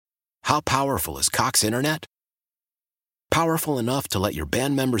How powerful is Cox Internet? Powerful enough to let your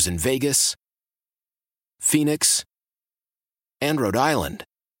band members in Vegas, Phoenix, and Rhode Island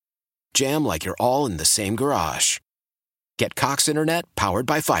jam like you're all in the same garage. Get Cox Internet powered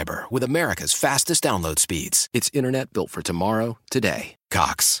by fiber with America's fastest download speeds. It's internet built for tomorrow, today.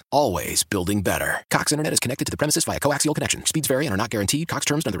 Cox, always building better. Cox Internet is connected to the premises via coaxial connection. Speeds vary and are not guaranteed. Cox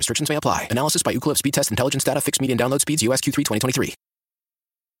terms and other restrictions may apply. Analysis by Ookla Speed Test Intelligence Data. Fixed median download speeds. US Q3 2023.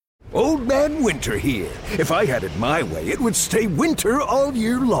 Old Man Winter here. If I had it my way, it would stay winter all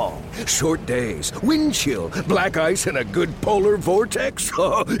year long. Short days, wind chill, black ice, and a good polar vortex.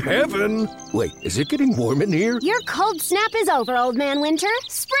 Oh, heaven! Wait, is it getting warm in here? Your cold snap is over, Old Man Winter.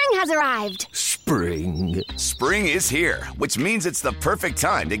 Spring has arrived. Spring. Spring is here, which means it's the perfect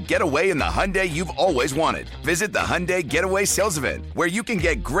time to get away in the Hyundai you've always wanted. Visit the Hyundai Getaway Sales Event, where you can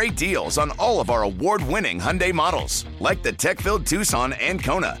get great deals on all of our award-winning Hyundai models, like the tech-filled Tucson and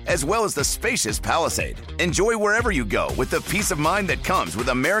Kona, as well as the spacious Palisade. Enjoy wherever you go with the peace of mind that comes with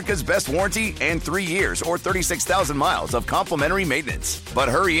America's best warranty and 3 years or 36,000 miles of complimentary maintenance. But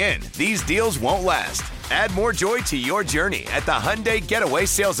hurry in, these deals won't last. Add more joy to your journey at the Hyundai Getaway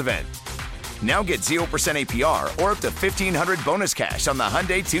Sales Event. Now get 0% APR or up to $1,500 bonus cash on the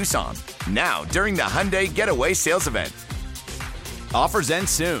Hyundai Tucson. Now, during the Hyundai Getaway Sales Event. Offers end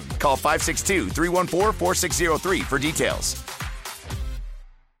soon. Call 562-314-4603 for details.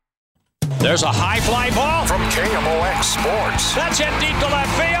 There's a high fly ball from KMOX Sports. That's hit deep to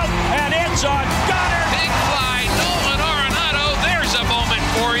left field, and it's a gunner. Big fly, Nolan Arenado. There's a moment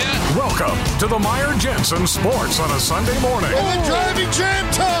for you. Welcome to the Meyer Jensen Sports on a Sunday morning. And the driving jam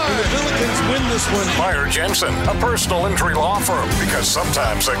time. The Billikens win this one. Meyer Jensen, a personal injury law firm, because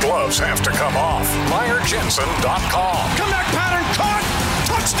sometimes the gloves have to come off. MeyerJensen.com. Comeback pattern caught.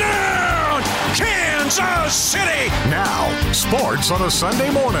 Touchdown, Kansas City. Now, sports on a Sunday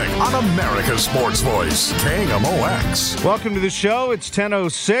morning on America's Sports Voice, KMOX. Welcome to the show. It's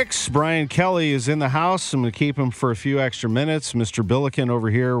 10:06. Brian Kelly is in the house. I'm going to keep him for a few extra minutes. Mr. Billiken over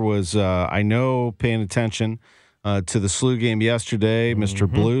here was, I know, paying attention to the SLU game yesterday.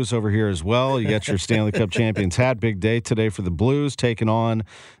 Mr. Blues over here as well. You got your Stanley Cup champions hat. Big day today for the Blues, taking on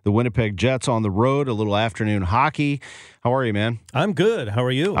the Winnipeg Jets on the road. A little afternoon hockey. How are you, man? I'm good. How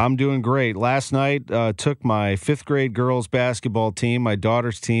are you? I'm doing great. Last night, took my 5th grade girls basketball team, my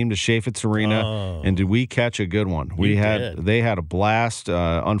daughter's team, to Chaffetz Arena, and did we catch a good one? They had a blast.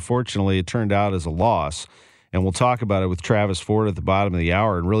 Unfortunately, it turned out as a loss. And we'll talk about it with Travis Ford at the bottom of the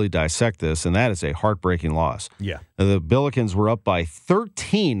hour and really dissect this, and that is a heartbreaking loss. Yeah. The Billikens were up by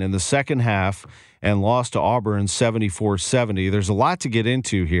 13 in the second half and lost to Auburn 74-70. There's a lot to get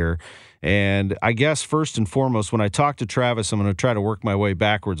into here, and I guess first and foremost, when I talk to Travis, I'm going to try to work my way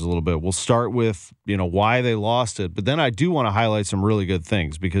backwards a little bit. We'll start with, why they lost it, but then I do want to highlight some really good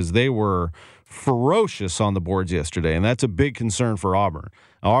things because they were ferocious on the boards yesterday, and that's a big concern for Auburn.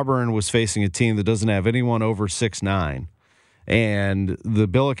 Auburn was facing a team that doesn't have anyone over 6'9", and the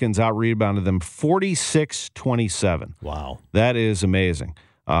Billikens out-rebounded them 46-27. Wow. That is amazing.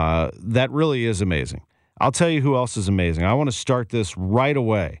 That really is amazing. I'll tell you who else is amazing. I want to start this right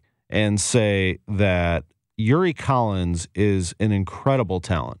away and say that Yuri Collins is an incredible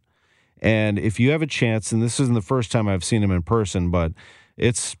talent. And if you have a chance, and this isn't the first time I've seen him in person, but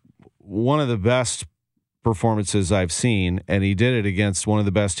it's one of the best performances I've seen, and he did it against one of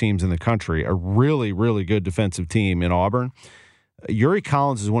the best teams in the country, a really, really good defensive team in Auburn. Yuri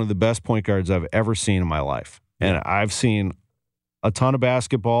Collins is one of the best point guards I've ever seen in my life, and I've seen a ton of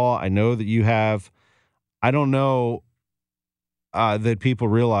basketball. I know that you have. I don't know that people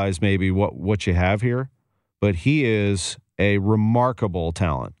realize maybe what you have here, but he is a remarkable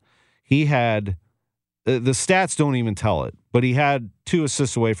talent. He had the stats don't even tell it, but he had 2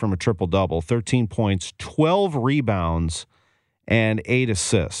 assists away from a triple-double, 13 points, 12 rebounds, and 8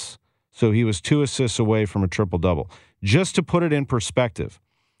 assists. So he was 2 assists away from a triple-double. Just to put it in perspective,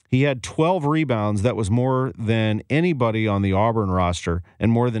 he had 12 rebounds. That was more than anybody on the Auburn roster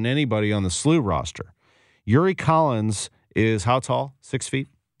and more than anybody on the SLU roster. Yuri Collins is how tall? 6 feet?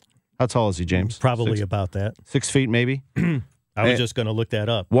 How tall is he, James? Probably about that. 6 feet, maybe? I was just going to look that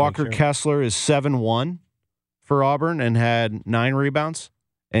up. Walker Kessler is 7'1" for Auburn and had 9 rebounds,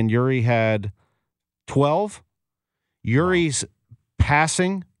 and Yuri had 12. Yuri's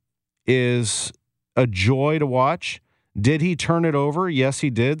passing is a joy to watch. Did he turn it over? Yes, he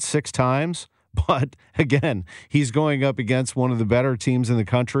did, 6 times. But, again, he's going up against one of the better teams in the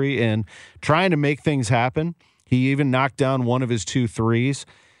country and trying to make things happen. He even knocked down one of his 2 threes.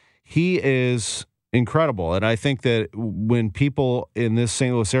 He is incredible. And I think that when people in this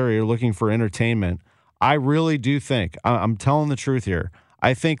St. Louis area are looking for entertainment, I really do think, I'm telling the truth here,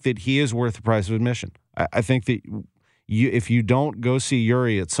 I think that he is worth the price of admission. I think that if you don't go see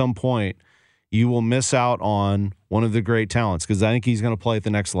Yuri at some point, you will miss out on one of the great talents, because I think he's going to play at the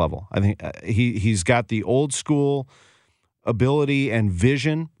next level. I think he's got the old school ability and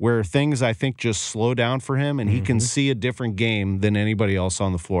vision where things, I think, just slow down for him, and he can see a different game than anybody else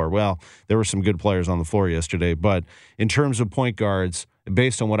on the floor. Well, there were some good players on the floor yesterday, but in terms of point guards,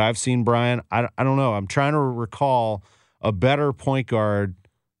 based on what I've seen, Brian, I don't know. I'm trying to recall a better point guard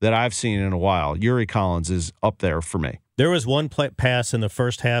that I've seen in a while. Yuri Collins is up there for me. There was one pass in the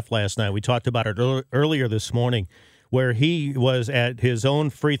first half last night. We talked about it earlier this morning, where he was at his own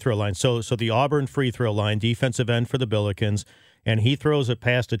free throw line. So the Auburn free throw line, defensive end for the Billikens, and he throws a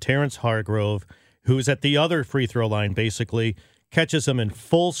pass to Terrence Hargrove, who's at the other free throw line, basically, catches him in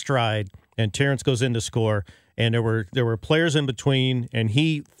full stride, and Terrence goes in to score. And there were players in between, and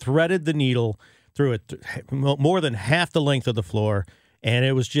he threaded the needle through it more than half the length of the floor, and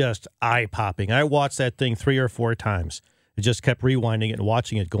it was just eye-popping. I watched that thing 3 or 4 times. It just kept rewinding it and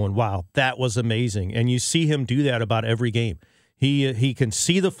watching it going, wow, that was amazing. And you see him do that about every game. He can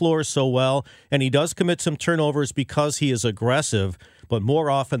see the floor so well, and he does commit some turnovers because he is aggressive, but more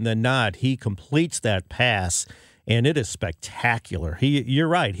often than not, he completes that pass, and it is spectacular. You're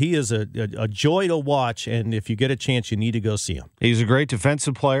right. He is a joy to watch, and if you get a chance, you need to go see him. He's a great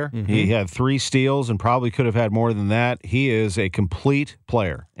defensive player. He had 3 steals and probably could have had more than that. He is a complete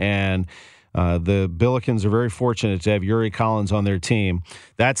player, and the Billikens are very fortunate to have Yuri Collins on their team.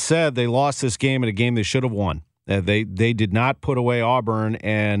 That said, they lost this game in a game they should have won. They did not put away Auburn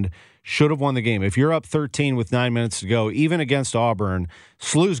and should have won the game. If you're up 13 with 9 minutes to go, even against Auburn,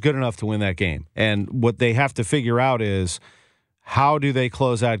 SLU's good enough to win that game. And what they have to figure out is, how do they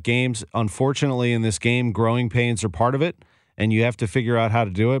close out games? Unfortunately, in this game, growing pains are part of it, and you have to figure out how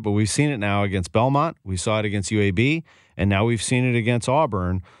to do it. But we've seen it now against Belmont. We saw it against UAB, and now we've seen it against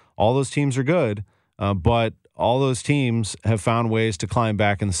Auburn. All those teams are good, but all those teams have found ways to climb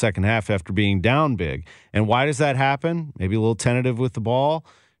back in the second half after being down big. And why does that happen? Maybe a little tentative with the ball,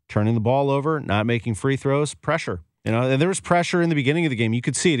 turning the ball over, not making free throws, pressure. And there was pressure in the beginning of the game. You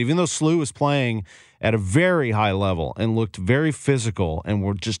could see it, even though SLU was playing at a very high level and looked very physical and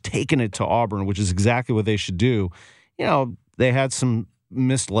were just taking it to Auburn, which is exactly what they should do. They had some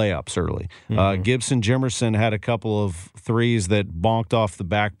missed layups early. Gibson Jimerson had a couple of threes that bonked off the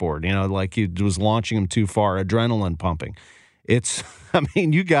backboard, like he was launching them too far, adrenaline pumping.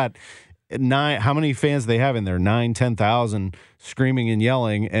 You got 9, how many fans they have in there? 9,000-10,000 screaming and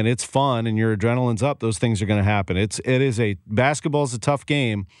yelling, and it's fun, and your adrenaline's up. Those things are going to happen. Basketball's a tough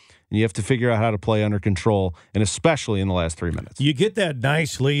game, and you have to figure out how to play under control, and especially in the last 3 minutes. You get that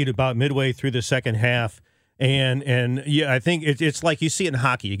nice lead about midway through the second half, and yeah, I think it's like you see it in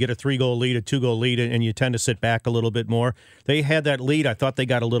hockey. You get a 3-goal lead, a 2-goal lead, and you tend to sit back a little bit more. They had that lead. I thought they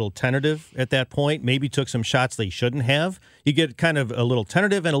got a little tentative at that point, maybe took some shots they shouldn't have. You get kind of a little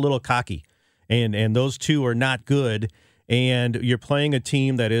tentative and a little cocky, and those two are not good. And you're playing a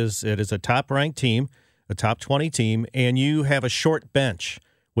team that is a top-ranked team, a top 20 team, and you have a short bench,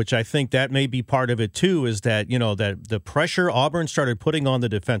 which I think that may be part of it too, is that, that the pressure, Auburn started putting on the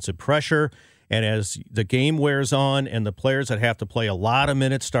defensive pressure. And as the game wears on and the players that have to play a lot of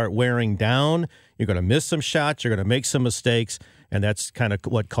minutes start wearing down, you're going to miss some shots, you're going to make some mistakes, and that's kind of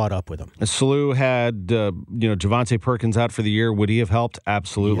what caught up with them. SLU had, Javonte Perkins out for the year. Would he have helped?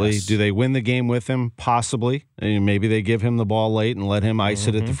 Absolutely. Yes. Do they win the game with him? Possibly. Maybe they give him the ball late and let him ice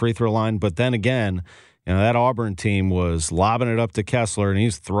it at the free throw line. But then again, that Auburn team was lobbing it up to Kessler, and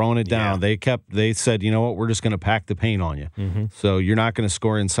he's throwing it down. Yeah. They said, we're just going to pack the paint on you. So you're not going to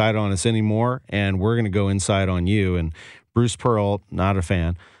score inside on us anymore, and we're going to go inside on you. And Bruce Pearl, not a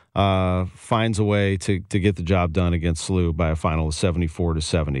fan, finds a way to get the job done against SLU by a final of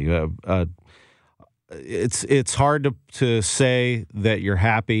 74-70. It's hard to say that you're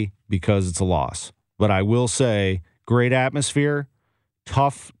happy because it's a loss. But I will say, great atmosphere,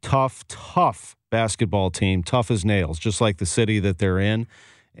 tough basketball team, tough as nails, just like the city that they're in.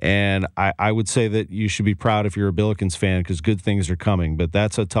 And I would say that you should be proud if you're a Billikens fan, because good things are coming. But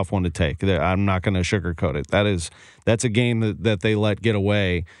that's a tough one to take. I'm not going to sugarcoat it. That's a game that they let get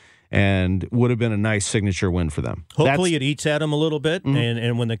away, and would have been a nice signature win for them. Hopefully it eats at them a little bit,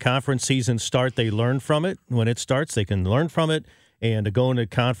 and when the conference seasons start, they learn from it. When it starts, they can learn from it and to go into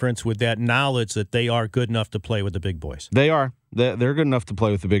conference with that knowledge that they are good enough to play with the big boys. They are. They're good enough to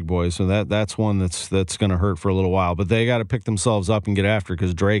play with the big boys, so that's one that's going to hurt for a little while. But they got to pick themselves up and get after it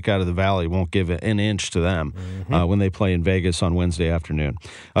because Drake out of the Valley won't give an inch to them when they play in Vegas on Wednesday afternoon.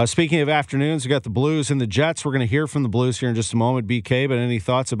 Speaking of afternoons, we got the Blues and the Jets. We're going to hear from the Blues here in just a moment. BK, but any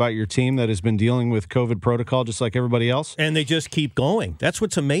thoughts about your team that has been dealing with COVID protocol just like everybody else? And they just keep going. That's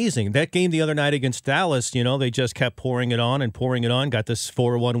what's amazing. That game the other night against Dallas, they just kept pouring it on and pouring it on. Got this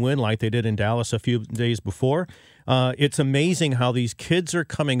 4-1 win like they did in Dallas a few days before. It's amazing how these kids are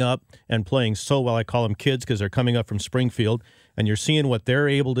coming up and playing so well. I call them kids because they're coming up from Springfield, and you're seeing what they're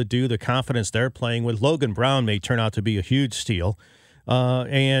able to do, the confidence they're playing with. Logan Brown may turn out to be a huge steal.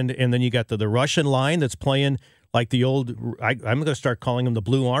 And then you got the Russian line that's playing like the old – I'm going to start calling them the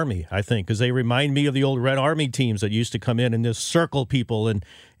Blue Army, I think, because they remind me of the old Red Army teams that used to come in and just circle people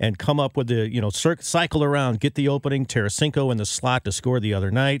and come up with the, cycle around, get the opening, Tarasenko in the slot to score the other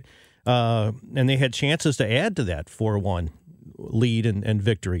night. And they had chances to add to that 4-1 lead and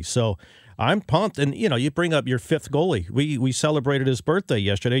victory. So I'm pumped. And, you bring up your fifth goalie. We celebrated his birthday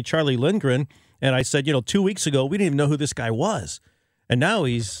yesterday, Charlie Lindgren. And I said, 2 weeks ago, we didn't even know who this guy was. And now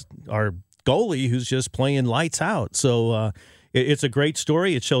he's our goalie who's just playing lights out. So it's a great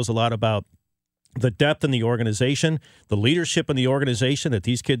story. It shows a lot about the depth in the organization, the leadership in the organization, that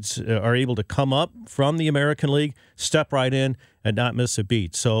these kids are able to come up from the American League, step right in, and not miss a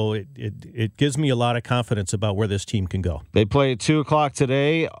beat. So it gives me a lot of confidence about where this team can go. They play at 2 o'clock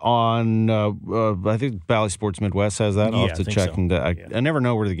today on, I think Valley Sports Midwest has that. I'll have to check. So. I never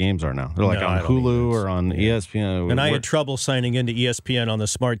know where the games are now. They're like on Hulu or on ESPN. And I had trouble signing into ESPN on the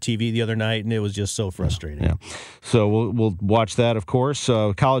smart TV the other night, and it was just so frustrating. Yeah. So we'll watch that, of course.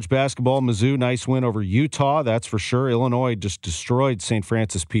 College basketball, Mizzou, nice win over Utah, that's for sure. Illinois just destroyed St.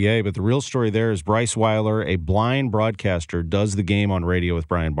 Francis, PA. But the real story there is Bryce Weiler, a blind broadcaster, does the game on radio with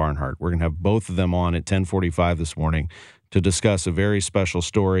Brian Barnhart. We're going to have both of them on at 10:45 this morning to discuss a very special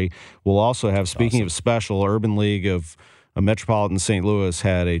story. We'll also have, speaking of special, Urban League of Metropolitan St. Louis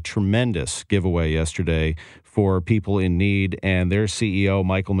had a tremendous giveaway yesterday for people in need, and their CEO,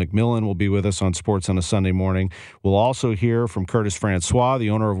 Michael McMillan, will be with us on Sports on a Sunday morning. We'll also hear from Curtis Francois, the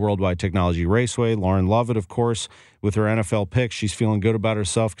owner of Worldwide Technology Raceway. Lauren Lovett, of course, with her NFL picks. She's feeling good about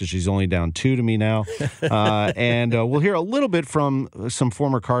herself because she's only down 2 to me now. And we'll hear a little bit from some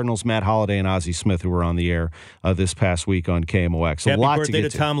former Cardinals, Matt Holliday and Ozzie Smith, who were on the air this past week on KMOX. Happy birthday to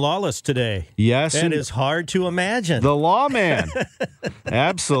Tom Lawless today. Yes. That is hard to imagine. The lawman.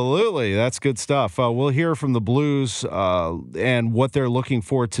 Absolutely. That's good stuff. We'll hear from the Blues and what they're looking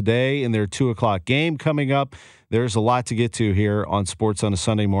for today in their 2 o'clock game coming up. There's a lot to get to here on Sports on a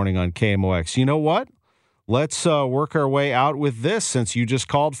Sunday morning on KMOX. You know what? Let's work our way out with this since you just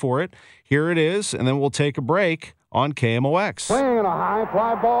called for it. Here it is, and then we'll take a break on KMOX. Swinging a high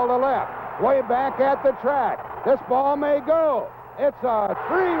fly ball to left, way back at the track. This ball may go. It's a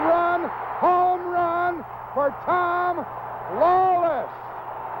 3-run home run for Tom Lawless.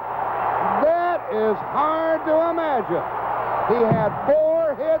 That is hard to imagine. He had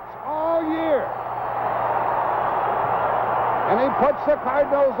 4 hits all year. And he puts the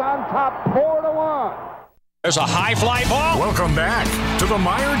Cardinals on top 4-1. There's a high fly ball. Welcome back to the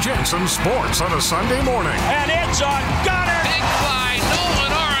Meyer Jensen Sports on a Sunday morning. And it's a gunner. Big fly,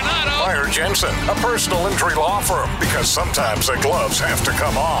 Nolan Arenado. Meyer Jensen, a personal injury law firm, because sometimes the gloves have to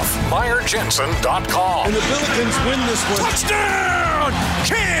come off. MeyerJensen.com. And the Billikens win this one. Touchdown,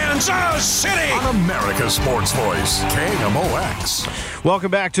 Kansas City. On America's Sports Voice, KMOX.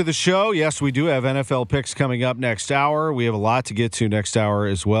 Welcome back to the show. Yes, we do have NFL picks coming up next hour. We have a lot to get to next hour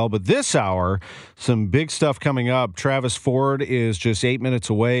as well. But this hour, some big stuff coming up. Travis Ford is just 8 minutes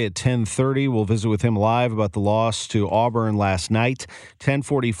away at 10:30. We'll visit with him live about the loss to Auburn last night.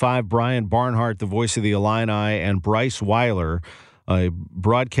 10:45, Brian Barnhart, the voice of the Illini, and Bryce Weiler, a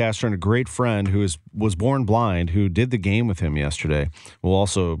broadcaster and a great friend who was born blind, who did the game with him yesterday. We'll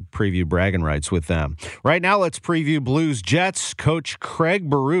also preview bragging rights with them. Right now, let's preview Blues Jets. Coach Craig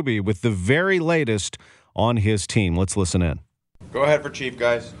Berube with the very latest on his team. Let's listen in. Go ahead for Chief,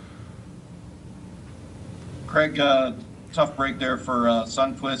 guys. Craig, tough break there for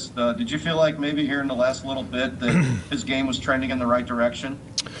Sundqvist. Did you feel like maybe here in the last little bit that his game was trending in the right direction?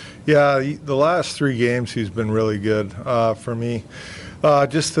 Yeah, the last 3 games he's been really good for me.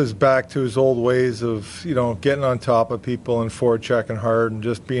 Just his back to his old ways of, getting on top of people and forechecking hard and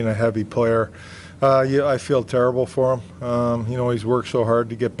just being a heavy player. I feel terrible for him. He's worked so hard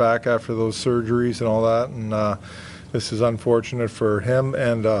to get back after those surgeries and all that, and this is unfortunate for him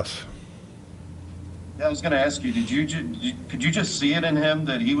and us. Yeah, I was going to ask you, could you just see it in him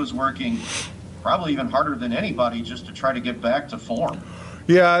that he was working probably even harder than anybody just to try to get back to form?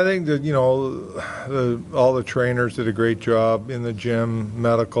 Yeah, I think that, all the trainers did a great job in the gym,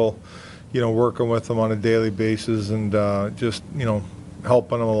 medical, working with them on a daily basis and just,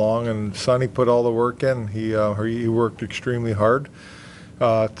 helping them along. And Sonny put all the work in. He worked extremely hard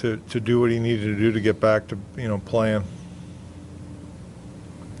to do what he needed to do to get back to, playing.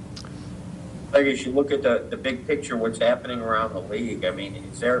 Like, as you look at the big picture, what's happening around the league, I mean,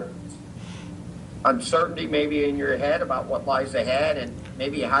 is there uncertainty maybe in your head about what lies ahead, and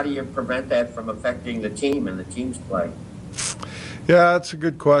maybe how do you prevent that from affecting the team and the team's play? Yeah, that's a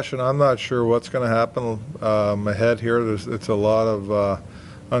good question. I'm not sure what's going to happen ahead here. It's a lot of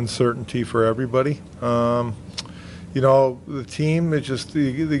uncertainty for everybody. The team is just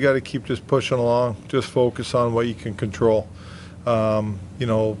they got to keep just pushing along, just focus on what you can control.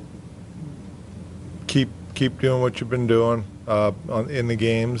 Keep doing what you've been doing in the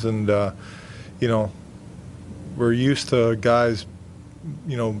games, and we're used to guys,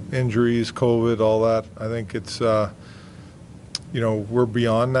 injuries, COVID, all that. I think it's we're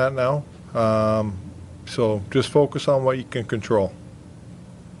beyond that now. So just focus on what you can control.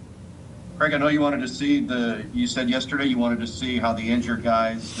 Craig, I know you wanted to see you said yesterday you wanted to see how the injured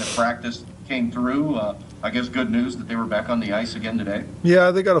guys that practiced came through. I guess good news that they were back on the ice again today.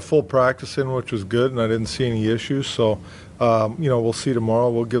 Yeah, they got a full practice in, which was good, and I didn't see any issues. So, we'll see tomorrow.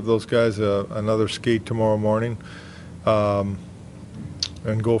 We'll give those guys another skate tomorrow morning, and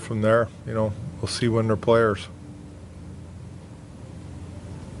go from there. We'll see when they're players.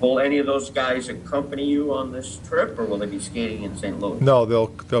 Will any of those guys accompany you on this trip, or will they be skating in St. Louis? No,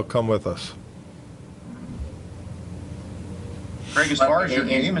 they'll come with us. Craig, as far as your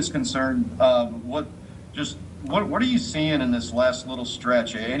game is concerned, what are you seeing in this last little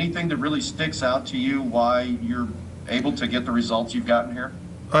stretch? Anything that really sticks out to you why you're able to get the results you've gotten here?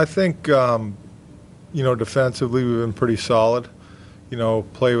 I think, defensively we've been pretty solid.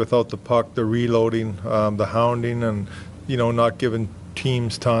 Play without the puck, the reloading, the hounding, and, not giving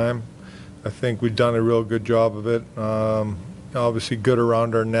teams time. I think we've done a real good job of it. Obviously good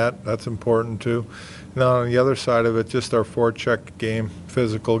around our net. That's important too. Now on the other side of it, just our forecheck game,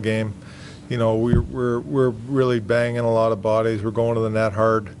 physical game. We're really banging a lot of bodies. We're going to the net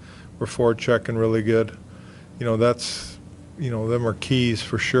hard. We're forechecking really good. That's, them are keys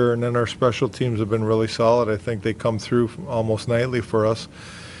for sure. And then our special teams have been really solid. I think they come through almost nightly for us,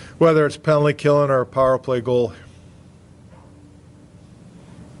 whether it's penalty killing or a power play goal.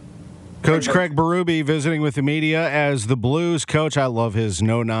 Coach Craig Berube visiting with the media as the Blues coach. I love his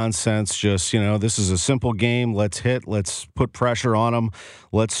no-nonsense, just, this is a simple game. Let's hit. Let's put pressure on them.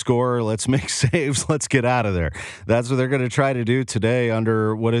 Let's score. Let's make saves. Let's get out of there. That's what they're going to try to do today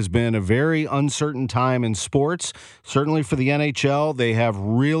under what has been a very uncertain time in sports. Certainly for the NHL, they have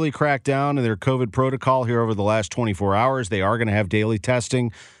really cracked down in their COVID protocol here over the last 24 hours. They are going to have daily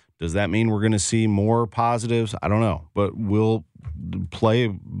testing. Does that mean we're going to see more positives? I don't know, but we'll play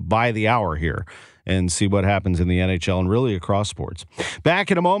by the hour here and see what happens in the NHL and really across sports. Back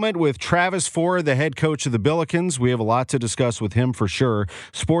in a moment with Travis Ford, the head coach of the Billikens. We have a lot to discuss with him for sure.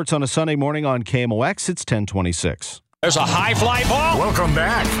 Sports on a Sunday morning on KMOX. It's 10:26. There's a high fly ball. Welcome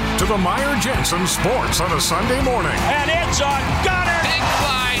back to the Meyer Jensen Sports on a Sunday morning. And it's a gunner. Big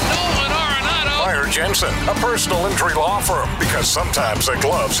fly, Nolan Arenado. Meyer Jensen, a personal injury law firm, because sometimes the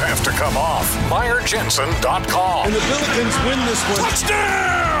gloves have to come off. MeyerJensen.com. And the Billikens win this one.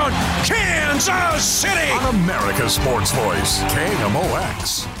 Touchdown, Kansas City. On America's Sports Voice,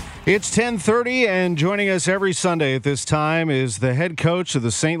 KMOX. It's 10:30, and joining us every Sunday at this time is the head coach of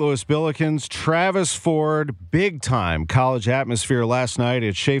the St. Louis Billikens, Travis Ford. Big-time college atmosphere last night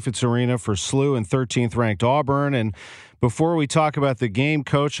at Chaifetz Arena for SLU and 13th-ranked Auburn. And before we talk about the game,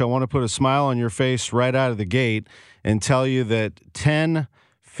 Coach, I want to put a smile on your face right out of the gate and tell you that 10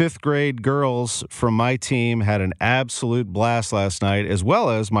 fifth-grade girls from my team had an absolute blast last night, as well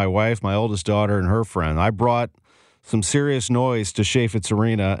as my wife, my oldest daughter, and her friend. I brought some serious noise to Chaifetz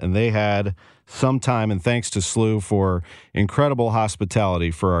Arena, and they had some time, and thanks to SLU for incredible hospitality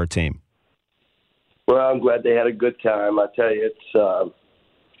for our team. Well, I'm glad they had a good time. I tell you, it's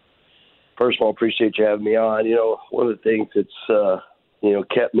first of all, appreciate you having me on. One of the things that's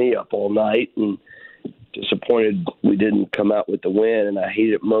kept me up all night and disappointed we didn't come out with the win, and I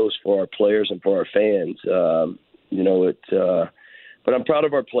hate it most for our players and for our fans. But I'm proud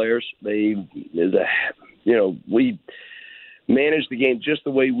of our players. We managed the game just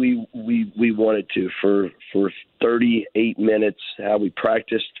the way we wanted to for 38 minutes, how we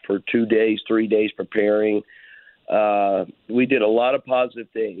practiced for 3 days preparing. We did a lot of positive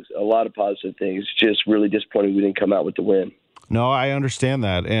things. It's just really disappointing we didn't come out with the win. No, I understand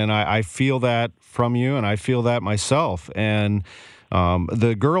that, and I feel that from you, and I feel that myself. And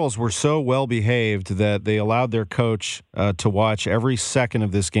The girls were so well behaved that they allowed their coach to watch every second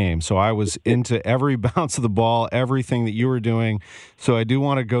of this game. So I was into every bounce of the ball, everything that you were doing. So I do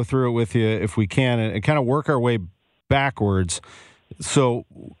want to go through it with you if we can and kind of work our way backwards. So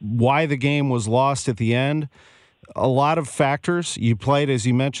why the game was lost at the end? A lot of factors. You played, as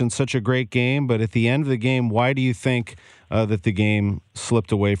you mentioned, such a great game, but at the end of the game, why do you think that the game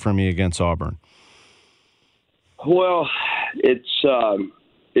slipped away from you against Auburn? Well, it's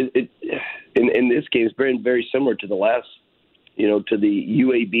in this game, it's very, very similar to the last, to the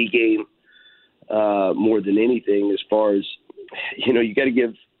UAB game more than anything. As far as, you got to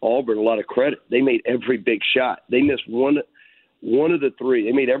give Auburn a lot of credit. They made every big shot. They missed one of the three.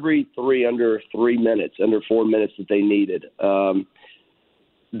 They made every three under 3 minutes, under 4 minutes that they needed.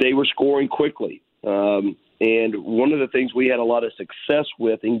 They were scoring quickly. And one of the things we had a lot of success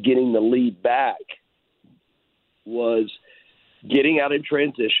with in getting the lead back was getting out in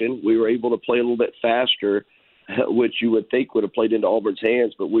transition. We were able to play a little bit faster, which you would think would have played into Auburn's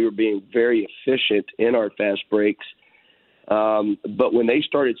hands, but we were being very efficient in our fast breaks. But when they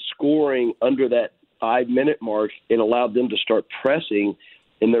started scoring under that 5-minute mark, it allowed them to start pressing,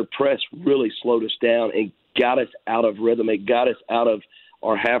 and their press really slowed us down and got us out of rhythm. It got us out of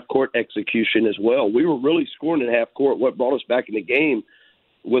our half-court execution as well. We were really scoring in half-court. What brought us back in the game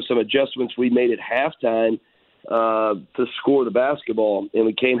was some adjustments we made at halftime to score the basketball, and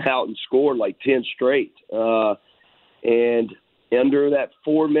we came out and scored like 10 straight. And under that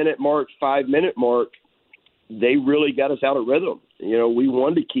 4-minute mark, 5-minute mark, they really got us out of rhythm. We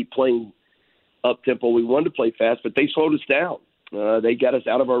wanted to keep playing up-tempo. We wanted to play fast, but they slowed us down. They got us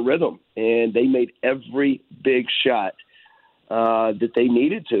out of our rhythm, and they made every big shot that they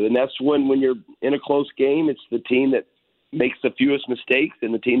needed to. And that's when you're in a close game, it's the team that makes the fewest mistakes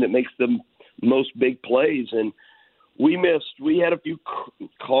and the team that makes the most big plays. And we had a few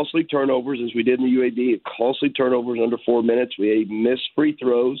costly turnovers, as we did in the UAB, costly turnovers under 4 minutes. We missed free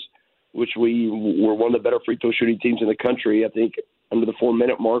throws, which we were one of the better free throw shooting teams in the country. I think under the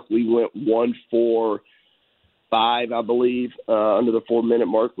 4-minute mark, we went 1 for 5, I believe, under the 4-minute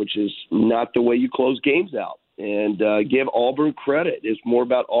mark, which is not the way you close games out. And give Auburn credit. It's more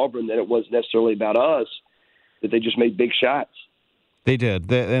about Auburn than it was necessarily about us, that they just made big shots. They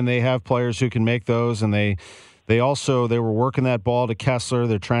did, and they have players who can make those, and they were working that ball to Kessler.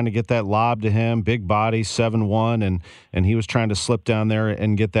 They're trying to get that lob to him, big body, 7'1", and he was trying to slip down there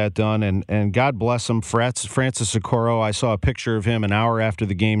and get that done. And God bless him, Francis Okoro. I saw a picture of him an hour after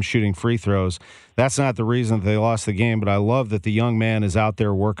the game shooting free throws. That's not the reason that they lost the game, but I love that the young man is out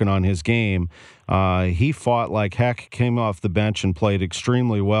there working on his game. He fought like heck, came off the bench and played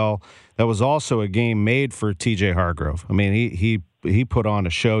extremely well. That was also a game made for T.J. Hargrove. I mean, he put on a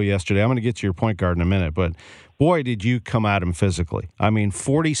show yesterday. I'm going to get to your point guard in a minute, but boy, did you come at him physically. I mean,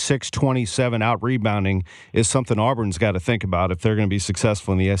 46-27 out-rebounding is something Auburn's got to think about if they're going to be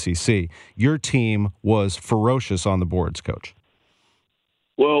successful in the SEC. Your team was ferocious on the boards, Coach.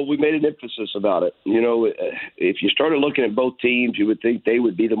 Well, we made an emphasis about it. If you started looking at both teams, you would think they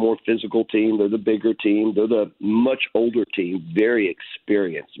would be the more physical team. They're the bigger team. They're the much older team, very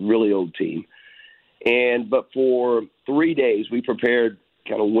experienced, really old team. But for 3 days, we prepared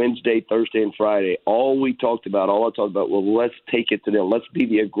kind of Wednesday, Thursday, and Friday. All I talked about, well, let's take it to them. Let's be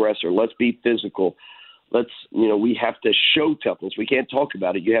the aggressor. Let's be physical. We have to show toughness. We can't talk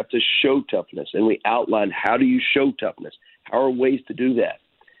about it. You have to show toughness. And we outlined, how do you show toughness? How are ways to do that?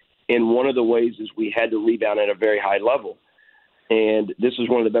 And one of the ways is we had to rebound at a very high level. And this is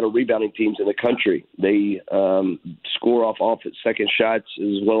one of the better rebounding teams in the country. They score off second shots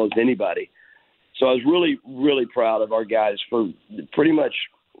as well as anybody. So I was really, really proud of our guys for pretty much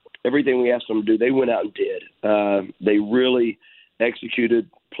everything we asked them to do. They went out and did. They really executed,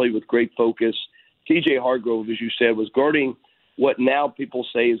 played with great focus. T.J. Hargrove, as you said, was guarding what now people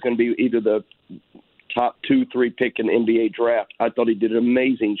say is going to be either the top 2-3 pick in the NBA draft. I thought he did an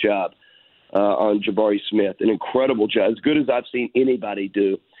amazing job on Jabari Smith, an incredible job, as good as I've seen anybody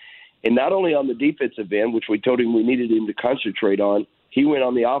do. And not only on the defensive end, which we told him we needed him to concentrate on, he went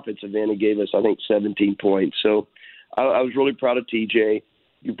on the offensive end and gave us, I think, 17 points. So I was really proud of TJ.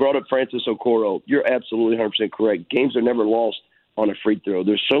 You brought up Francis Okoro. You're absolutely 100% correct. Games are never lost on a free throw.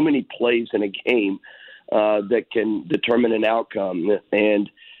 There's so many plays in a game that can determine an outcome. And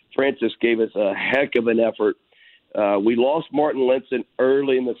Francis gave us a heck of an effort. We lost Martin Linson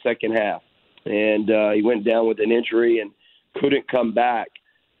early in the second half, and he went down with an injury and couldn't come back.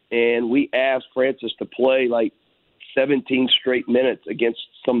 And we asked Francis to play like 17 straight minutes against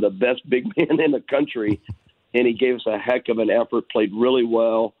some of the best big men in the country, and he gave us a heck of an effort, played really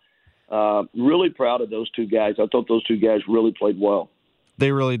well. Really proud of those two guys. I thought those two guys really played well.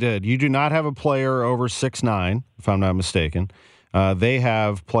 They really did. You do not have a player over 6'9", if I'm not mistaken. They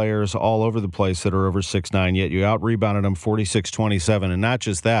have players all over the place that are over 6'9", yet you out-rebounded them 46-27. And not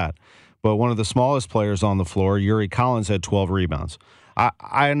just that, but one of the smallest players on the floor, Yuri Collins, had 12 rebounds.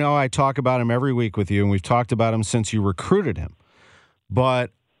 I know I talk about him every week with you, and we've talked about him since you recruited him. And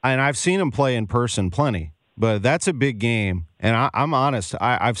I've seen him play in person plenty, but that's a big game. And I'm honest,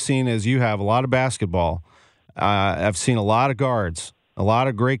 I've seen, as you have, a lot of basketball. I've seen a lot of guards, a lot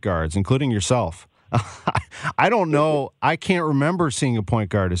of great guards, including yourself. I don't know. I can't remember seeing a point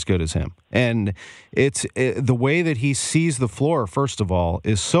guard as good as him. And the way that he sees the floor, first of all,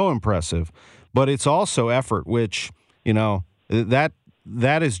 is so impressive. But it's also effort, which, that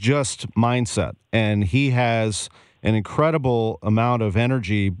is just mindset. And he has an incredible amount of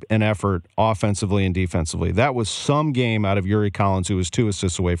energy and effort offensively and defensively. That was some game out of Yuri Collins, who was 2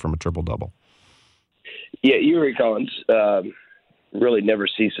 assists away from a triple-double. Yeah, Yuri Collins really never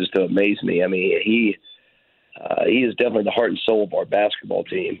ceases to amaze me. I mean, he is definitely the heart and soul of our basketball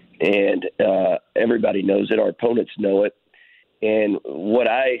team, and everybody knows it. Our opponents know it. And what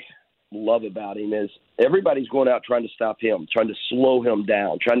I love about him is everybody's going out trying to stop him, trying to slow him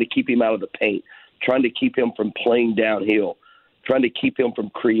down, trying to keep him out of the paint, trying to keep him from playing downhill, trying to keep him from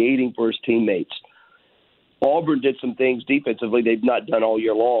creating for his teammates. Auburn did some things defensively they've not done all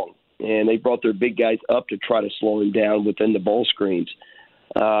year long, and they brought their big guys up to try to slow him down within the ball screens.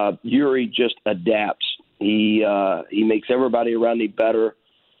 Yuri just adapts. He makes everybody around him better,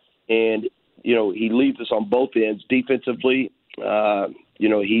 and, he leads us on both ends. Defensively,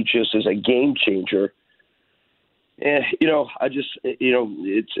 he just is a game changer. And,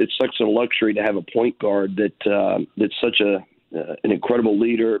 it's such a luxury to have a point guard that's such an incredible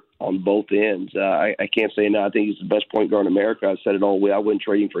leader on both ends. I can't say enough. I think he's the best point guard in America. I've said it all the way. I wouldn't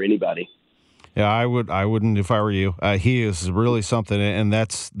trade him for anybody. Yeah, I wouldn't if I were you. He is really something, and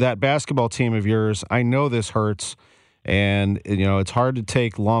that basketball team of yours. I know this hurts, and it's hard to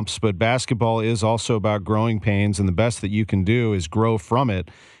take lumps, but basketball is also about growing pains, and the best that you can do is grow from it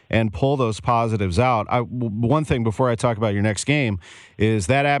and pull those positives out. One thing before I talk about your next game is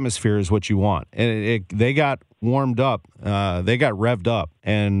that atmosphere is what you want. And they got warmed up. They got revved up,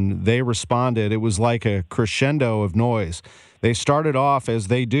 and they responded. It was like a crescendo of noise. They started off as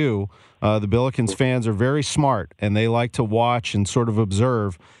they do. The Billikens fans are very smart, and they like to watch and sort of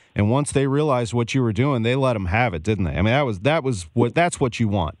observe. And once they realized what you were doing, they let them have it, didn't they? I mean, that's what you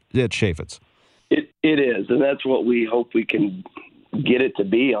want at Chaifetz. It is, and that's what we hope we can get it to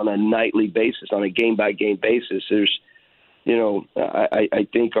be on a nightly basis, on a game-by-game basis. There's, I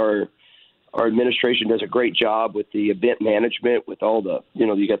think our administration does a great job with the event management, with all the,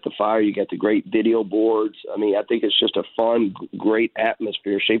 you got the fire, you got the great video boards. I mean, I think it's just a fun, great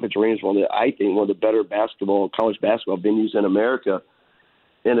atmosphere. Chaifetz Arena is one of the better college basketball venues in America.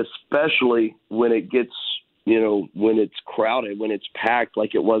 And especially when it gets, when it's crowded, when it's packed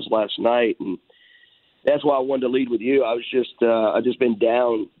like it was last night. And that's why I wanted to lead with you. I just been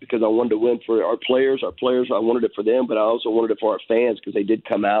down because I wanted to win for our players. I wanted it for them, but I also wanted it for our fans because they did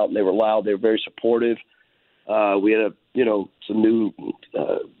come out and they were loud. They were very supportive. We had some new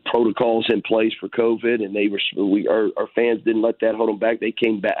protocols in place for COVID, and our fans didn't let that hold them back. They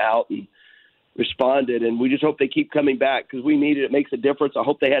came back out and responded, and we just hope they keep coming back because we need it. It makes a difference. I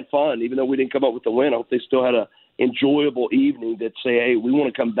hope they had fun, even though we didn't come up with the win. I hope they still had an enjoyable evening that say, hey, we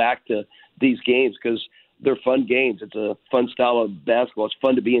want to come back to these games because they're fun games. It's a fun style of basketball. It's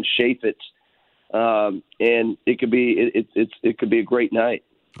fun to be in Chaifetz, and it could be a great night.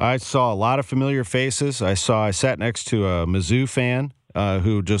 I saw a lot of familiar faces. I sat next to a Mizzou fan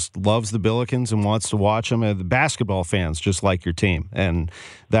who just loves the Billikens and wants to watch them. And the basketball fans just like your team, and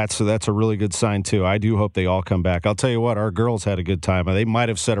that's a really good sign too. I do hope they all come back. I'll tell you what, our girls had a good time. They might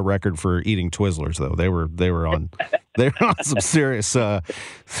have set a record for eating Twizzlers though. They were on some serious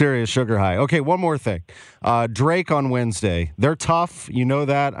sugar high. Okay, one more thing. Drake on Wednesday. They're tough. You know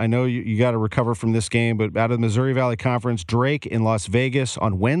that. I know you got to recover from this game, but out of the Missouri Valley Conference, Drake in Las Vegas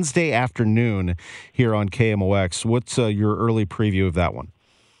on Wednesday afternoon here on KMOX. What's your early preview of that one?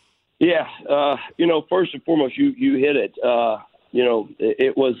 Yeah, first and foremost, you hit it.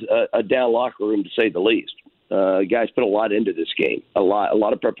 It was a down locker room to say the least. Guys put a lot into this game, a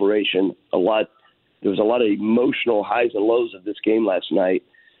lot of preparation, There was a lot of emotional highs and lows of this game last night.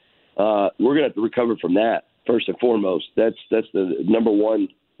 We're going to have to recover from that first and foremost. That's the number one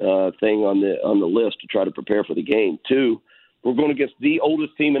thing on the list to try to prepare for the game. Two, we're going against the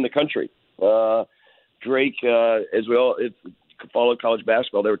oldest team in the country. Drake, as we all follow college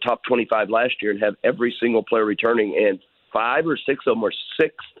basketball, they were top 25 last year and have every single player returning, and 5 or 6 of them are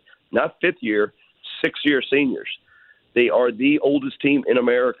sixth not fifth-year, sixth-year seniors. They are the oldest team in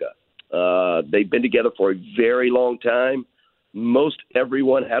America. They've been together for a very long time. Most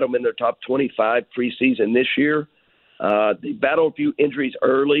everyone had them in their top 25 preseason this year. They battled a few injuries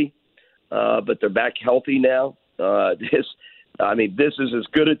early, but they're back healthy now. This is as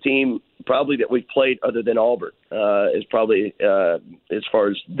good a team probably that we've played other than Auburn. Is probably as far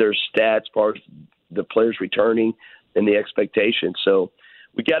as their stats, as far as the players returning and the expectations. So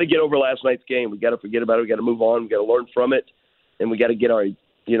we got to get over last night's game. We got to forget about it. We got to move on. We got to learn from it, and we got to get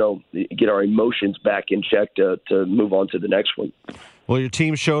our emotions back in check to move on to the next one. Well, your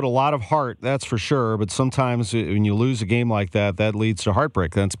team showed a lot of heart, that's for sure. But sometimes when you lose a game like that, that leads to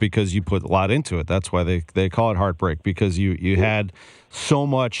heartbreak. That's because you put a lot into it. That's why they call it heartbreak, because you had so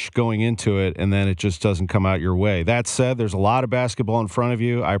much going into it, and then it just doesn't come out your way. That said, there's a lot of basketball in front of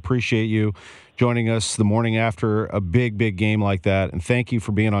you. I appreciate you joining us the morning after a big, big game like that. And thank you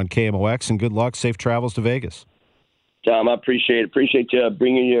for being on KMOX, and good luck. Safe travels to Vegas. Tom, I appreciate it. Appreciate you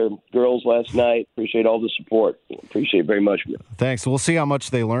bringing your girls last night. Appreciate all the support. Appreciate it very much. Thanks. We'll see how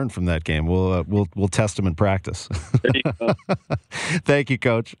much they learned from that game. We'll test them in practice. There you go. Thank you,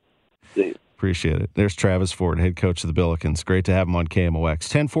 Coach. Appreciate it. There's Travis Ford, head coach of the Billikens. Great to have him on KMOX.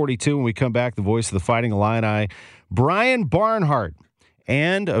 10:42 when we come back, the voice of the Fighting Illini, Brian Barnhart,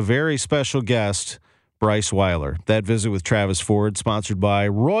 and a very special guest, Bryce Weiler. That visit with Travis Ford, sponsored by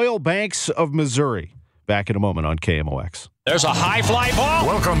Royal Banks of Missouri. Back in a moment on KMOX. There's a high fly ball.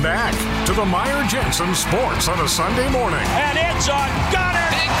 Welcome back to the Meyer Jensen Sports on a Sunday morning. And it's a gunner.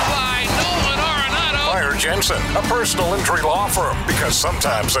 Big fly, Nolan Arenado. Meyer Jensen, a personal injury law firm, because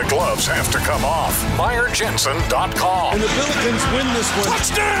sometimes the gloves have to come off. MeyerJensen.com. And the Billikens win this one.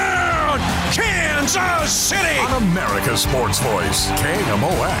 Touchdown, Kansas City. On America's Sports Voice,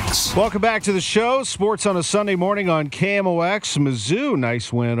 KMOX. Welcome back to the show. Sports on a Sunday morning on KMOX. Mizzou,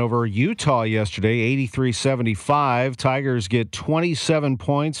 nice win over Utah yesterday, 83-75. Tigers get 27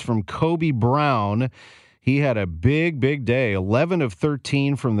 points from Kobe Brown. He had a big, big day, 11 of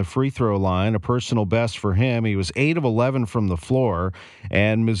 13 from the free throw line, a personal best for him. He was 8 of 11 from the floor,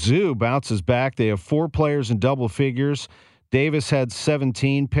 and Mizzou bounces back. They have 4 players in double figures. Davis had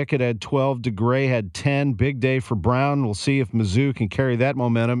 17, Pickett had 12, DeGray had 10. Big day for Brown. We'll see if Mizzou can carry that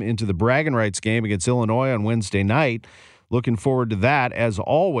momentum into the bragging rights game against Illinois on Wednesday night. Looking forward to that, as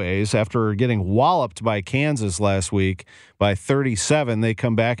always. After getting walloped by Kansas last week by 37, they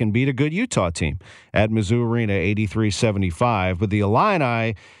come back and beat a good Utah team at Mizzou Arena, 83-75. But the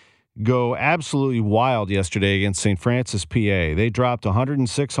Illini go absolutely wild yesterday against St. Francis, PA. They dropped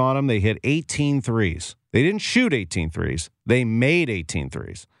 106 on them. They hit 18 threes. They didn't shoot 18 threes. They made 18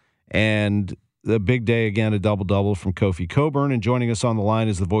 threes. And the big day again, a double-double from Kofi Coburn. And joining us on the line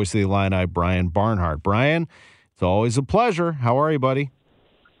is the voice of the Illini, Brian Barnhart. Brian, it's always a pleasure. How are you, buddy?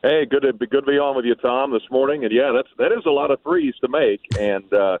 Hey, good to be on with you, Tom, this morning. And yeah, that is a lot of threes to make. And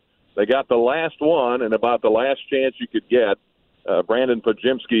they got the last one, and about the last chance you could get. Brandon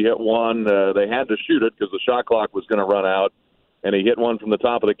Podziemski hit one. They had to shoot it because the shot clock was going to run out, and he hit one from the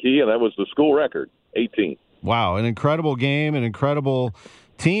top of the key, and that was the school record, 18. Wow, an incredible game, an incredible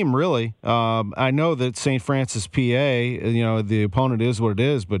team, really. I know that St. Francis, PA, the opponent is what it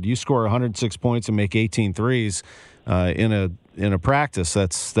is, but you score 106 points and make 18 threes in a practice.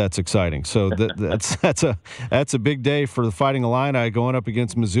 That's exciting. So that's a big day for the Fighting Illini going up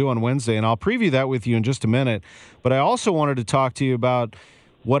against Mizzou on Wednesday, and I'll preview that with you in just a minute. But I also wanted to talk to you about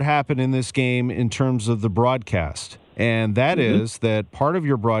what happened in this game in terms of the broadcast. And that is that part of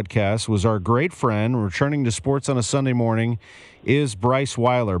your broadcast was our great friend, returning to Sports on a Sunday morning, is Bryce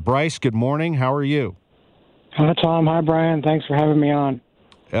Weiler. Bryce, good morning. How are you? Hi, Tom. Hi, Brian. Thanks for having me on.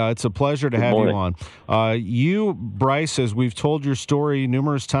 It's a pleasure to have you on. You, Bryce, as we've told your story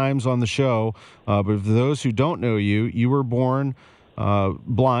numerous times on the show, but for those who don't know you, you were born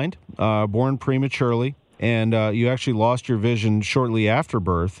blind, born prematurely, and you actually lost your vision shortly after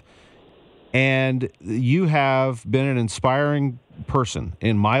birth. And you have been an inspiring person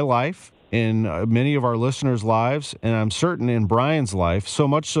in my life, in many of our listeners' lives, and I'm certain in Brian's life, so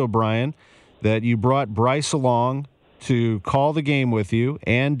much so, Brian, that you brought Bryce along to call the game with you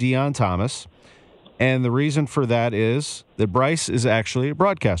and Deion Thomas. And the reason for that is that Bryce is actually a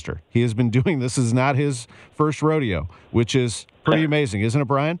broadcaster. He has been doing this. Is not his first rodeo, which is pretty amazing, isn't it,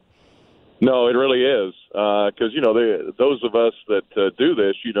 Brian? No, it really is. Because, those of us that do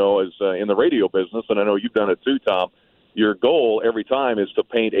this, is in the radio business, and I know you've done it too, Tom, your goal every time is to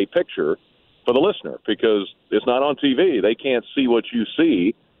paint a picture for the listener, because it's not on TV. They can't see what you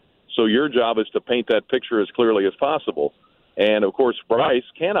see. So your job is to paint that picture as clearly as possible. And, of course, Bryce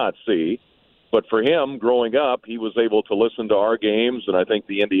cannot see, But for him, growing up, he was able to listen to our games, and I think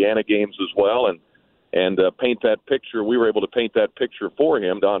the Indiana games as well, and paint that picture. We were able to paint that picture for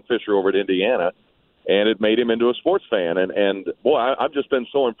him, Don Fisher over at Indiana, and it made him into a sports fan. And boy, I've just been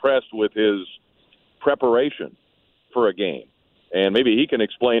so impressed with his preparation for a game. And maybe he can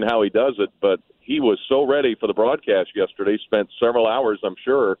explain how he does it, but he was so ready for the broadcast yesterday, spent several hours, I'm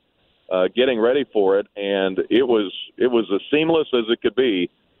sure, getting ready for it, and it was as seamless as it could be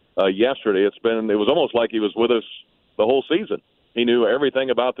yesterday. It was almost like he was with us the whole season. He knew everything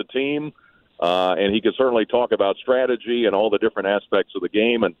about the team, and he could certainly talk about strategy and all the different aspects of the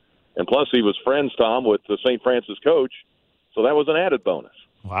game. And plus, he was friends, Tom, with the St. Francis coach, so that was an added bonus.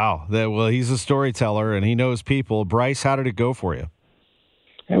 Wow. Well, he's a storyteller, and he knows people. Bryce, how did it go for you?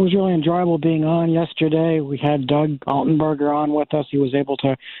 It was really enjoyable being on yesterday. We had Doug Altenberger on with us. He was able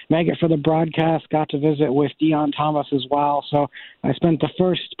to make it for the broadcast, got to visit with Deon Thomas as well. So I spent the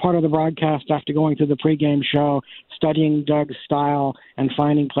first part of the broadcast after going through the pregame show studying Doug's style and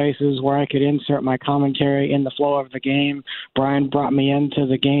finding places where I could insert my commentary in the flow of the game. Brian brought me into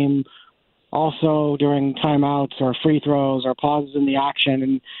the game also during timeouts or free throws or pauses in the action.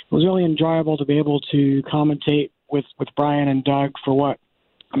 And it was really enjoyable to be able to commentate with Brian and Doug for what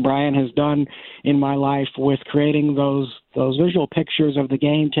Brian has done in my life with creating those visual pictures of the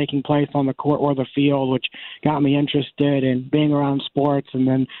game taking place on the court or the field, which got me interested in being around sports. And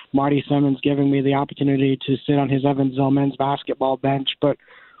then Marty Simmons giving me the opportunity to sit on his Evansville men's basketball bench. But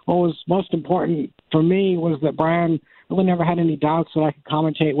what was most important for me was that Brian really never had any doubts that I could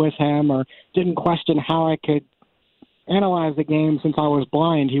commentate with him or didn't question how I could analyze the game since I was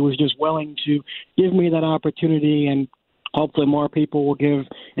blind. He was just willing to give me that opportunity, and hopefully more people will give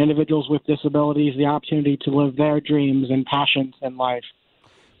individuals with disabilities the opportunity to live their dreams and passions in life.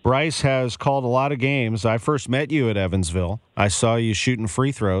 Bryce has called a lot of games. I first met you at Evansville. I saw you shooting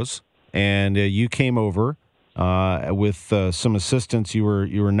free throws, and you came over with some assistance. You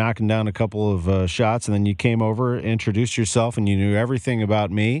were knocking down a couple of shots, and then you came over, introduced yourself, and you knew everything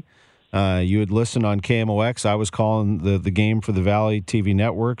about me. You had listened on KMOX. I was calling the game for the Valley TV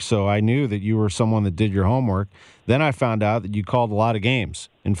network, so I knew that you were someone that did your homework. Then I found out that you called a lot of games.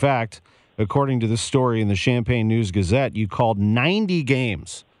 In fact, according to this story in the Champaign News-Gazette, you called 90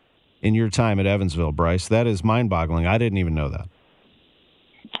 games in your time at Evansville, Bryce. That is mind-boggling. I didn't even know that.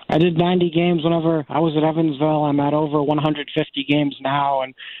 I did 90 games whenever I was at Evansville. I'm at over 150 games now,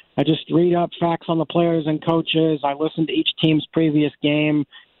 and I just read up facts on the players and coaches. I listen to each team's previous game.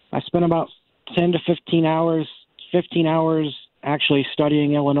 I spent about 10 to 15 hours actually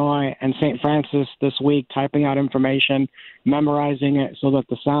studying Illinois and St. Francis this week, typing out information, memorizing it so that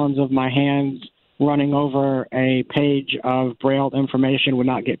the sounds of my hands running over a page of brailled information would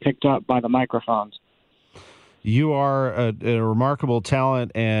not get picked up by the microphones. You are a remarkable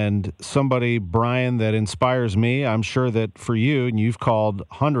talent and somebody, Brian, that inspires me. I'm sure that for you, and you've called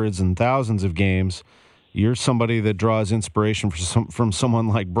hundreds and thousands of games, you're somebody that draws inspiration from someone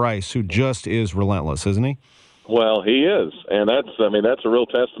like Bryce, who just is relentless, isn't he? Well, he is, and that's a real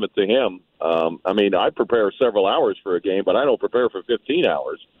testament to him. I prepare several hours for a game, but I don't prepare for 15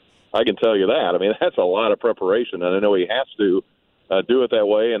 hours. I can tell you that. That's a lot of preparation, and I know he has to do it that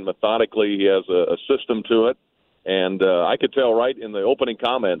way, and methodically he has a system to it. And I could tell right in the opening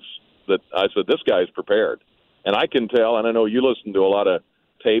comments that I said, this guy's prepared. And I can tell, and I know you listen to a lot of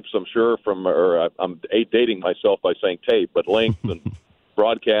tapes, I'm sure, I'm dating myself by saying tape, but length and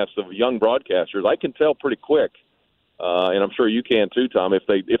broadcasts of young broadcasters. I can tell pretty quick, and I'm sure you can too, Tom, if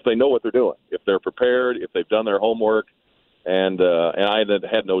they know what they're doing, if they're prepared, if they've done their homework. And I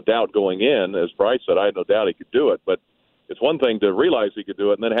had no doubt going in, as Bryce said, I had no doubt he could do it. But it's one thing to realize he could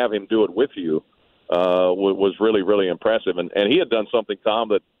do it and then have him do it with you. Was really, really impressive. And he had done something, Tom,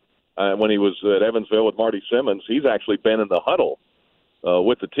 that when he was at Evansville with Marty Simmons, he's actually been in the huddle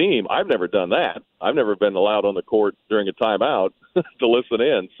with the team. I've never done that. I've never been allowed on the court during a timeout to listen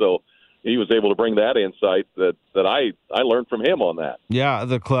in. So he was able to bring that insight that I learned from him on that. Yeah,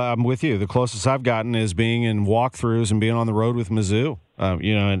 I'm with you. The closest I've gotten is being in walkthroughs and being on the road with Mizzou,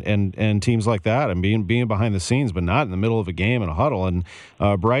 and teams like that, and being behind the scenes, but not in the middle of a game in a huddle. And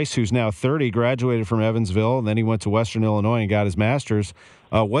Bryce, who's now 30, graduated from Evansville, and then he went to Western Illinois and got his master's.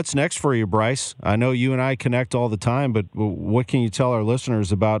 What's next for you, Bryce? I know you and I connect all the time, but what can you tell our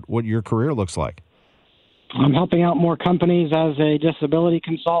listeners about what your career looks like? I'm helping out more companies as a disability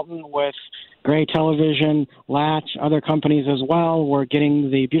consultant with Gray Television, Latch, other companies as well. We're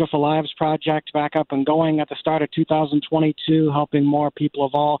getting the Beautiful Lives Project back up and going at the start of 2022, helping more people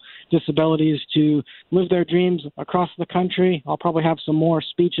of all disabilities to live their dreams across the country. I'll probably have some more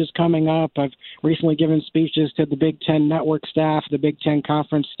speeches coming up. I've recently given speeches to the Big Ten Network staff, the Big Ten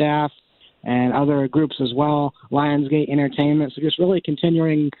Conference staff, and other groups as well, Lionsgate Entertainment. So just really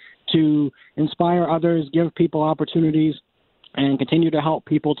continuing to inspire others, give people opportunities, and continue to help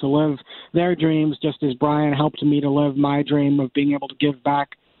people to live their dreams, just as Brian helped me to live my dream of being able to give back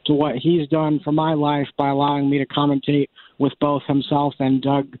to what he's done for my life by allowing me to commentate with both himself and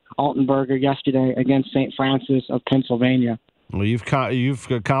Doug Altenberger yesterday against St. Francis of Pennsylvania. Well, you've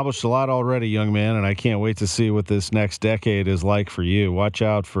accomplished a lot already, young man, and I can't wait to see what this next decade is like for you. Watch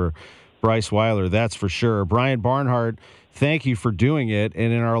out for Bryce Weiler, that's for sure. Brian Barnhart, thank you for doing it.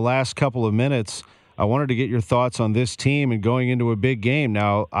 And in our last couple of minutes, I wanted to get your thoughts on this team and going into a big game.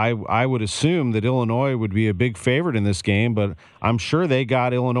 Now, I would assume that Illinois would be a big favorite in this game, but I'm sure they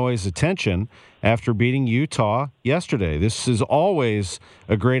got Illinois' attention after beating Utah yesterday. This is always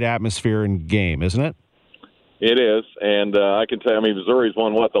a great atmosphere and game, isn't it? It is, and I can tell you, Missouri's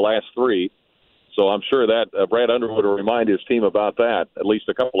won, the last 3, so I'm sure that Brad Underwood will remind his team about that at least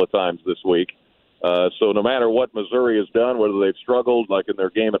a couple of times this week. So no matter what Missouri has done, whether they've struggled like in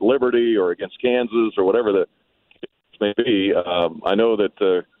their game at Liberty or against Kansas or whatever the case may be, I know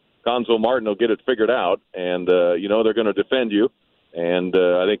that Gonzo Martin will get it figured out, and, they're going to defend you. And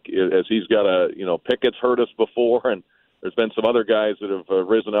I think as he's got Pickett's hurt us before, and there's been some other guys that have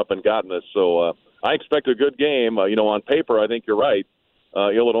risen up and gotten us. So I expect a good game. On paper, I think you're right.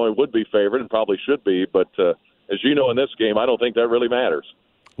 Illinois would be favored and probably should be. But as you know, in this game, I don't think that really matters.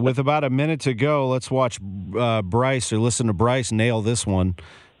 With about a minute to go, let's watch Bryce or listen to Bryce nail this one.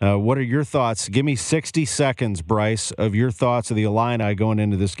 What are your thoughts? Give me 60 seconds, Bryce, of your thoughts of the Illini going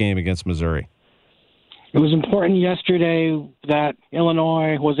into this game against Missouri. It was important yesterday that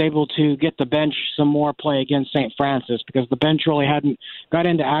Illinois was able to get the bench some more play against St. Francis, because the bench really hadn't got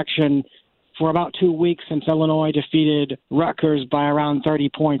into action for about 2 weeks since Illinois defeated Rutgers by around 30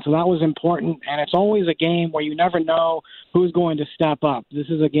 points. So that was important, and it's always a game where you never know who's going to step up. This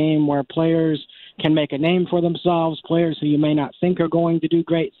is a game where players can make a name for themselves, players who you may not think are going to do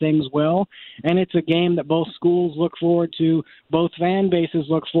great things will, and it's a game that both schools look forward to, both fan bases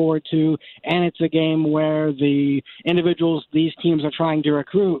look forward to, and it's a game where the individuals these teams are trying to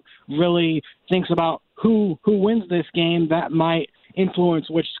recruit really thinks about who wins this game. That might influence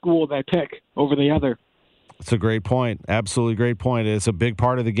which school they pick over the other. It's a great point. Absolutely great point. It's a big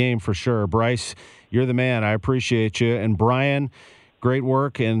part of the game for sure. Bryce, you're the man. I appreciate you. And Brian, great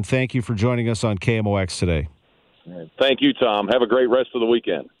work, and thank you for joining us on KMOX today. Thank you, Tom. Have a great rest of the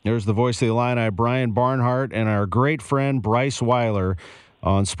weekend. There's the voice of the Illini, Brian Barnhart, and our great friend Bryce Weiler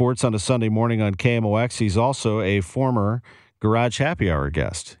on Sports on a Sunday Morning on KMOX. He's also a former Garage Happy Hour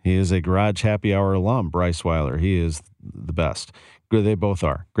guest. He is a Garage Happy Hour alum, Bryce Weiler. He is the best. They both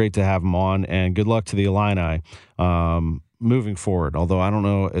are. Great to have him on, and good luck to the Illini moving forward. Although I don't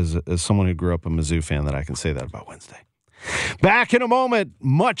know, as someone who grew up a Mizzou fan, that I can say that about Wednesday. Back in a moment,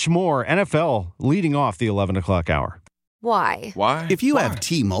 much more NFL leading off the 11 o'clock hour. Why? If you have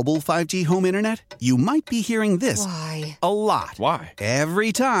T-Mobile 5G home internet, you might be hearing this a lot. Why?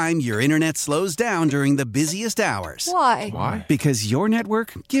 Every time your internet slows down during the busiest hours. Why? Because your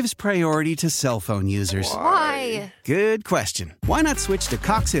network gives priority to cell phone users. Why? Good question. Why not switch to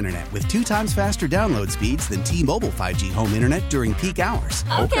Cox Internet with 2 times faster download speeds than T-Mobile 5G home internet during peak hours?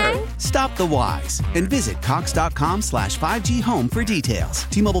 Okay. Stop the whys and visit cox.com/5G home for details.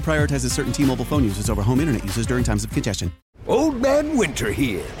 T-Mobile prioritizes certain T-Mobile phone users over home internet users during times of congestion. Old Man Winter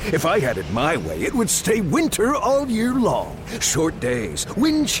here. If I had it my way, it would stay winter all year long. Short days,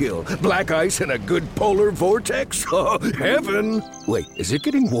 wind chill, black ice, and a good polar vortex. Oh, heaven. Wait, is it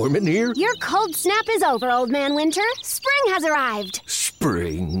getting warm in here? Your cold snap is over, Old Man Winter. Spring has arrived.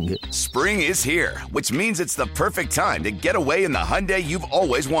 Spring. Spring is here, which means it's the perfect time to get away in the Hyundai you've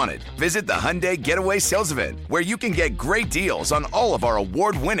always wanted. Visit the Hyundai Getaway Sales Event, where you can get great deals on all of our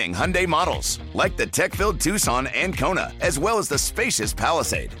award-winning Hyundai models, like the tech-filled Tucson and Kona, as well as the spacious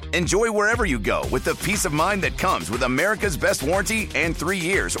Palisade. Enjoy wherever you go with the peace of mind that comes with America's best warranty and 3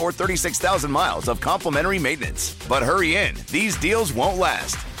 years or 36,000 miles of complimentary maintenance. But hurry in, these deals won't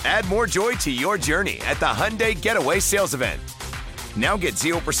last. Add more joy to your journey at the Hyundai Getaway Sales Event. Now get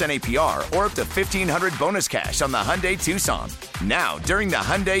 0% APR or up to $1,500 bonus cash on the Hyundai Tucson. Now, during the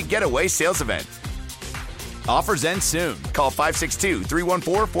Hyundai Getaway Sales Event. Offers end soon. Call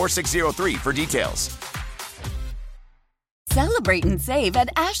 562-314-4603 for details. Celebrate and save at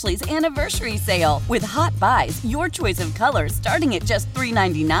Ashley's Anniversary Sale. With Hot Buys, your choice of colors starting at just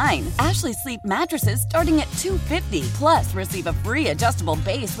 $3.99. Ashley Sleep mattresses starting at $2.50. Plus, receive a free adjustable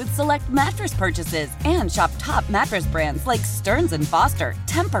base with select mattress purchases. And shop top mattress brands like Stearns & Foster,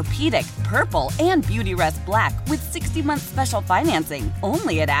 Tempur-Pedic, Purple, and Beautyrest Black with 60-month special financing.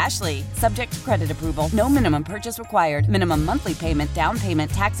 Only at Ashley. Subject to credit approval. No minimum purchase required. Minimum monthly payment, down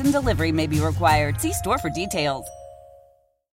payment, tax, and delivery may be required. See store for details.